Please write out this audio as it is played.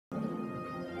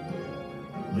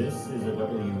This is a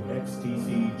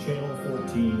WXTC Channel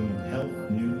 14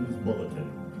 Health News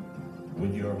Bulletin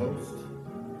with your host,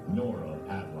 Nora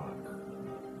Padlock.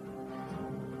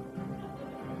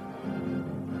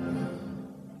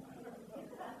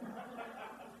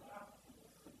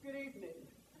 Good evening.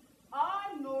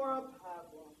 I'm Nora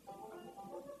Padlock.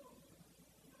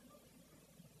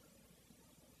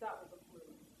 That was a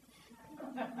fluke.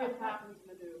 It happens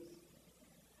in the news.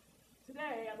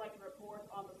 Today, I'd like to report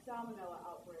on the salmonella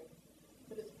outbreak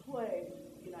that has plagued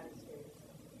the United States,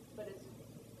 that has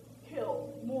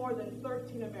killed more than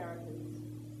 13 Americans.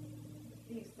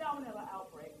 The salmonella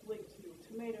outbreak linked to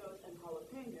tomatoes and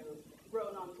jalapenos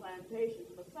grown on plantations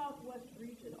in the southwest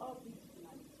region of the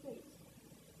United States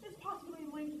is possibly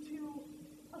linked to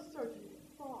a certain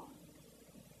farm.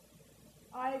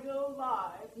 I go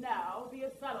live now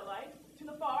via satellite to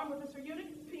the farm with Mr.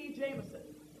 Eunice P. Jameson.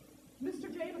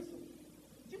 Mr. Jameson,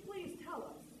 would you please tell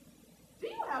us, do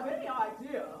you have any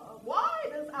idea why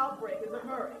this outbreak is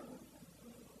occurring?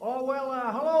 Oh, well,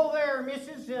 hello there,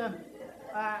 Mrs.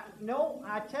 No,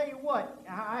 I tell you what,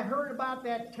 I heard about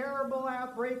that terrible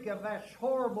outbreak of that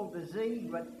horrible disease,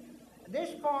 but this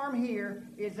farm here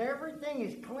is everything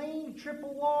is clean,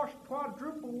 triple washed,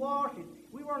 quadruple washed.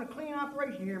 We run a clean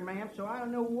operation here, ma'am, so I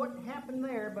don't know what happened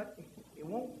there, but it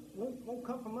won't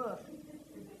come from us.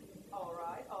 All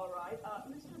right.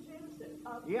 Mr. Jameson,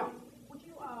 Yeah. would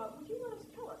you let us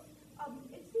tell us?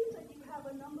 It seems like you have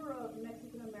a number of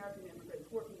Mexican-American immigrants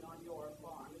working on your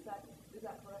farm. Is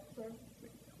that correct, sir?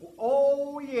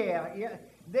 Oh, yeah.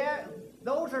 They're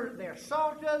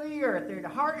salt of the earth. They're the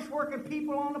hardest working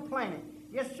people on the planet.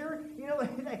 Yes, sir. You know,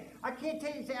 I can't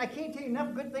tell you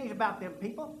enough good things about them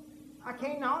people. I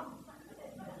cannot.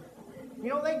 You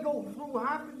know, they go through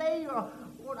half a day,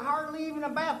 hardly even a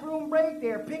bathroom break.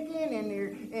 They're picking and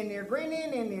they're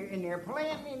grinning and they're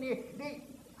planting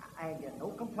I ain't got no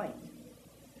complaints.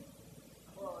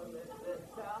 Well, it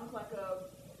sounds like a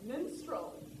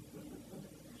minstrel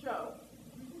show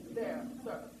there,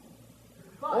 sir.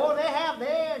 But, Oh, they have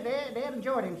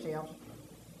enjoyed themselves.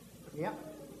 Yep.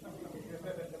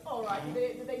 all right.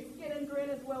 Do they skin and grin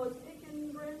as well as pick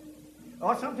and grin?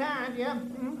 Oh, sometimes, yeah.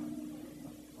 Mm-hmm.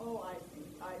 Oh, I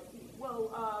see. Well,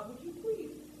 would you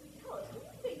please tell us, do you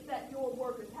think that your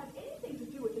workers have anything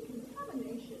to do with the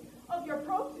contamination of your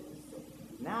produce?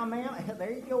 Now, ma'am,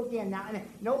 there you go again. Now,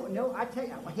 no, I tell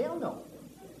you, hell no.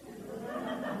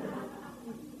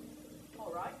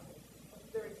 All right.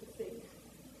 Very succinct.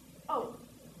 Oh,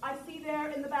 I see there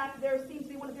in the back, there seems to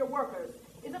be one of your workers.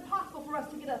 Is it possible for us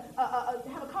to get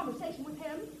have a conversation with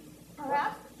him,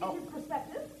 perhaps? Get his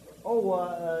perspective?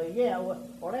 Oh, yeah.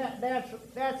 Well,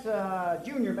 that's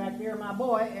Junior back there, my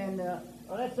boy, and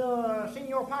that's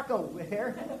Senor Paco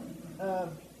there.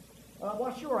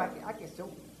 Well, sure, I guess so.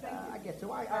 I guess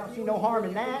so. I don't see no harm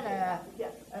in that.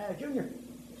 Yes. Junior,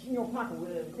 Senor Paco,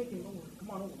 come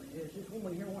on over. There's this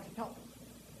woman here wants to talk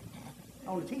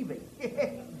on the TV.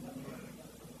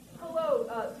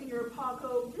 Hello, Senor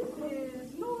Paco. This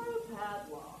is Nora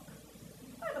Padlock.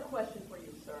 I have a question for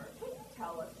you, sir. Can you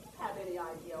tell us, have any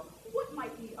idea, what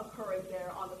might be occurring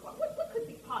there on the farm? What could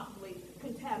be possibly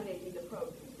contaminating the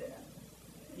produce there?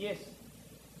 Yes.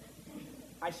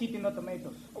 I shit in the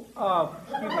tomatoes.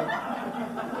 Excuse me.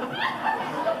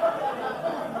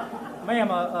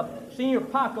 Ma'am, Senor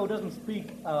Paco doesn't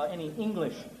speak any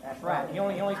English. That's right. He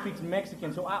only speaks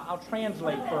Mexican, so I'll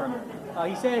translate for him.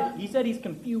 He said he's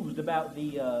confused about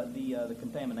the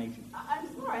contamination. I'm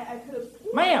sorry, I could have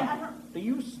sworn. Ma'am, do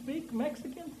you speak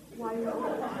Mexican? Why no?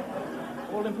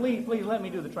 Well, then please let me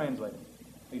do the translating.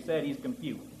 He said he's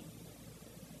confused.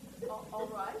 All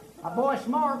right. My boy's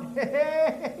smart.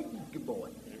 Good boy.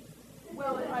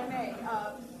 Well, if I may,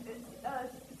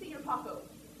 Senor Paco,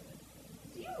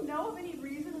 do you know of any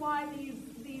reason why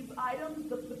these items,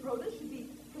 the produce, should be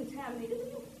contaminated?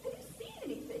 Have you seen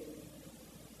anything?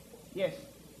 Yes.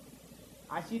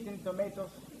 I shit in tomatoes.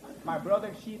 My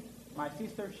brother shit. My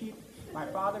sister shit. My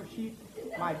father shit.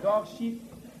 My dog shit.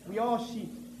 We all shit.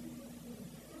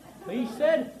 He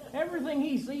said everything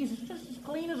he sees is just as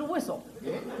clean as a whistle.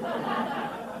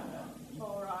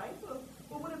 All right.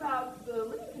 Well, what about the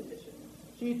living conditions?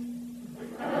 Shit.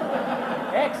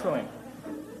 Excellent.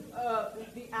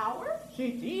 The hours?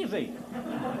 Shit. Easy.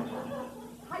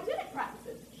 Hygienic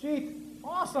practices? Shit.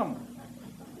 Awesome.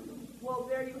 Well,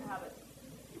 there you have it.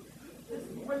 This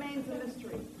remains a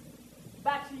mystery.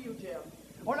 Back to you, Jim.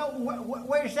 Oh, no,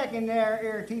 wait a second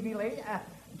there, TV lady.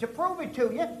 To prove it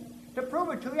to you,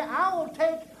 I will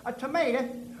take a tomato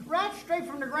right straight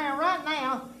from the ground right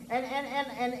now and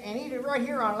eat it right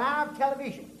here on live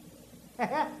television.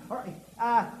 All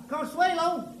right.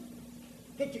 Consuelo,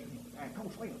 get you.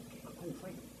 Consuelo,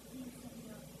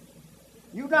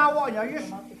 You not what? You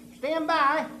just stand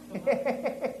by.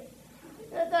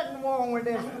 There's nothing wrong with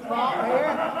this prop here.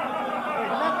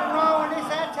 There's nothing wrong with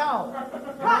this at all.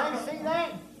 Now, you see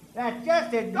that? That's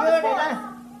just as good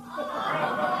as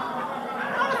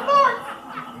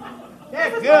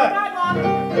that's good.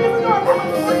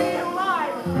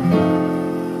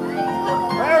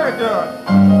 Very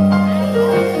good.